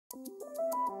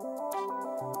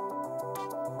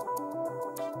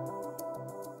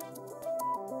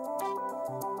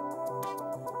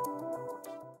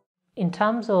In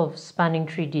terms of spanning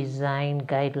tree design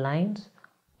guidelines,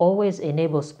 always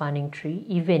enable spanning tree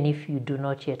even if you do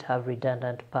not yet have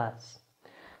redundant paths.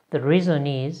 The reason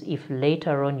is, if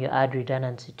later on you add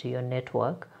redundancy to your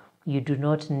network, you do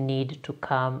not need to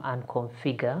come and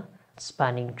configure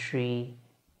spanning tree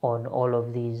on all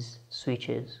of these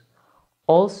switches.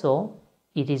 Also,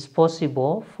 it is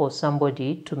possible for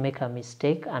somebody to make a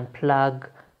mistake and plug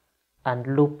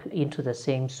and loop into the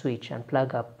same switch and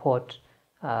plug a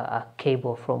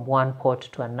cable from one port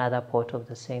to another port of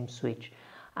the same switch,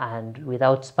 and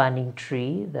without spanning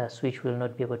tree the switch will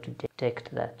not be able to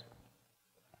detect that.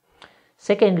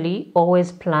 Secondly,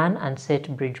 always plan and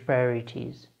set bridge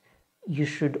priorities. You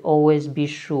should always be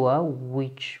sure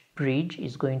which bridge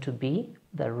is going to be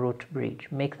the root bridge.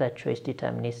 Make that choice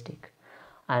deterministic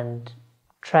and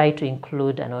try to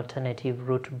include an alternative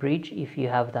root bridge if you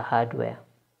have the hardware.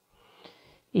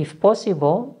 If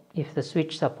possible, if the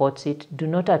switch supports it, do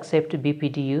not accept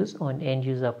BPDUs on end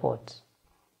user ports.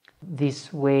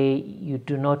 This way you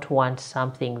do not want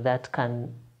something that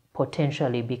can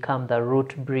potentially become the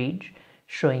root bridge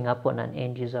showing up on an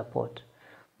end user port.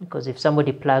 Because if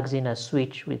somebody plugs in a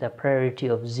switch with a priority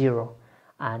of 0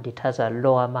 and it has a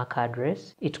lower MAC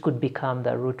address, it could become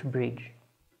the root bridge.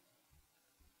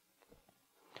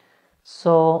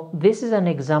 So this is an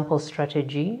example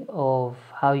strategy of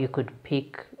how you could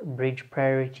pick bridge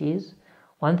priorities.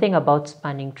 One thing about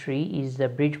spanning tree is the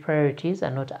bridge priorities are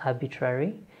not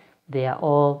arbitrary. They are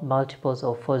all multiples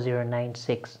of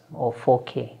 4096 or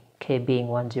 4K, K being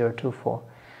 1024,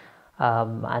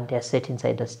 and they're set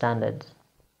inside the standards.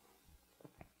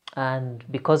 And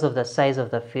because of the size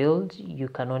of the field, you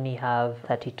can only have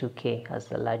 32K as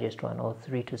the largest one, or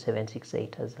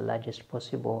 32768 as the largest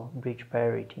possible bridge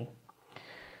priority.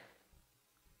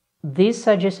 These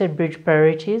suggested bridge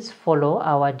priorities follow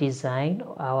our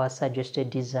suggested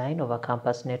design of a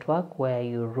campus network where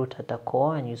you route at a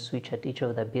core and you switch at each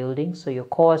of the buildings. So your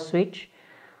core switch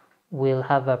will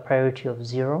have a priority of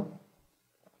 0.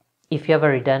 If you have a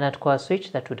redundant core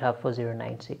switch, that would have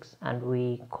 4096. And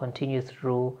we continue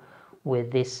through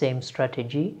with this same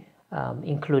strategy,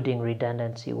 including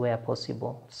redundancy where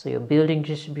possible. So your building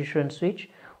distribution switch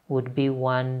would be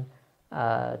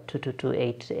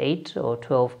 22288 or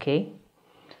 12K.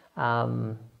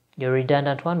 Your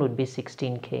redundant one would be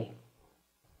 16K.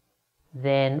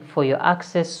 Then for your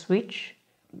access switch,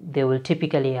 they will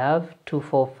typically have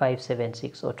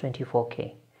 24576 or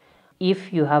 24K.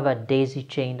 If you have a daisy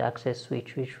chained access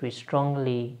switch, which we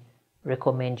strongly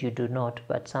recommend you do not,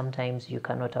 but sometimes you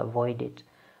cannot avoid it,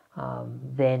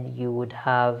 then you would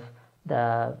have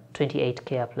the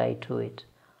 28K applied to it.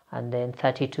 And then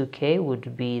 32K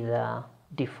would be the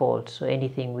default. So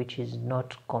anything which is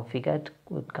not configured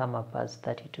would come up as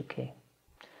 32K.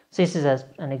 So this is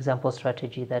an example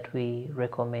strategy that we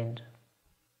recommend.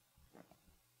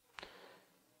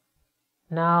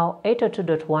 Now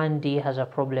 802.1d has a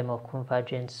problem of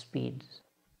convergence speeds.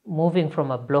 Moving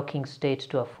from a blocking state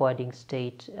to a forwarding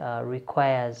state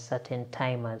requires certain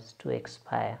timers to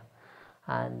expire.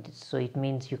 And so it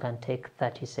means you can take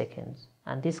 30 seconds.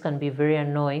 And this can be very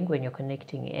annoying when you're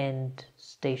connecting end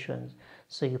stations.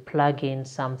 So you plug in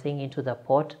something into the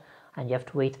port and you have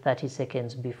to wait 30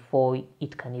 seconds before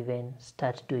it can even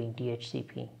start doing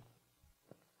DHCP.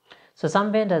 So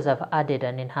some vendors have added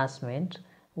an enhancement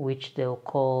which they'll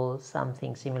call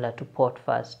something similar to port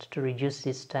first to reduce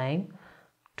this time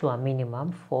to a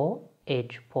minimum for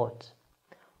edge ports.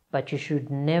 But you should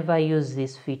never use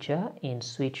this feature in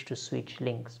switch-to-switch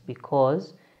links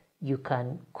because you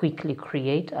can quickly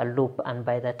create a loop, and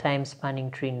by the time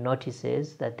spanning tree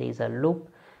notices that there is a loop,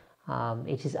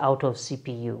 it is out of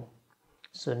CPU.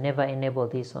 So never enable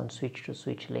this on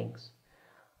switch-to-switch links.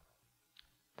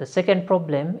 The second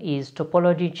problem is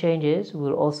topology changes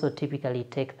will also typically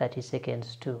take 30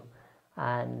 seconds too,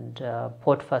 and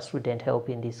port first wouldn't help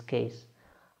in this case.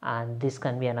 And this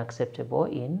can be unacceptable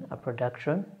in a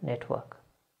production network.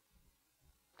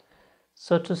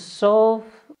 So to solve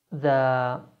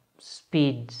the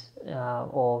speeds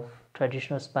of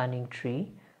traditional spanning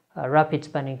tree, a rapid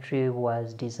spanning tree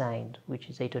was designed, which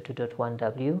is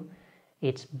 802.1w.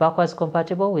 It's backwards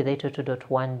compatible with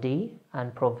 802.1d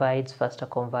and provides faster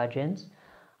convergence.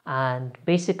 And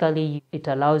basically, it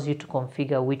allows you to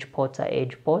configure which ports are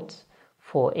edge ports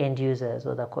for end users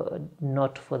or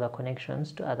not for the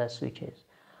connections to other switches.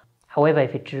 However,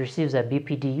 if it receives a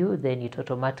BPDU, then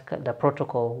the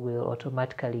protocol will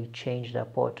automatically change the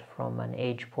port from an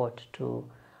edge port to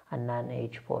a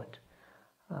non-edge port.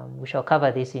 We shall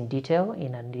cover this in detail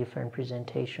in a different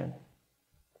presentation.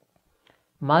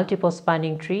 Multiple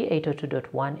spanning tree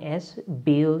 802.1s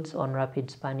builds on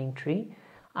rapid spanning tree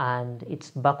and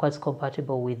it's backwards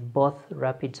compatible with both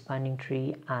rapid spanning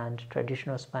tree and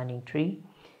traditional spanning tree.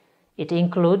 It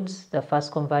includes the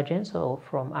fast convergence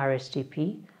from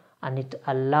RSTP, and it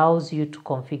allows you to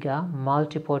configure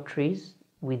multiple trees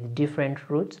with different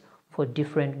roots for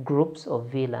different groups of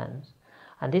VLANs.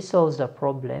 And this solves the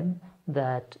problem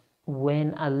that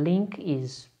when a link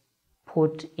is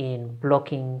put in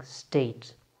blocking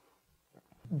state,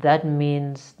 that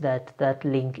means that that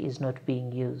link is not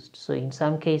being used. So in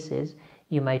some cases,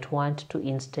 you might want to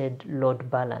instead load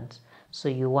balance. So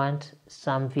you want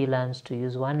some VLANs to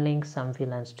use one link, some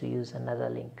VLANs to use another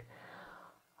link.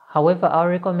 However, our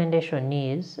recommendation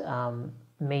is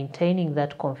maintaining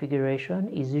that configuration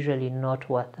is usually not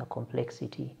worth the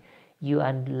complexity. You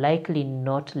are likely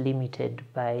not limited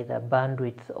by the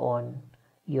bandwidth on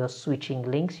your switching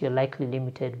links. You're likely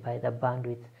limited by the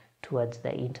bandwidth towards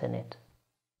the internet.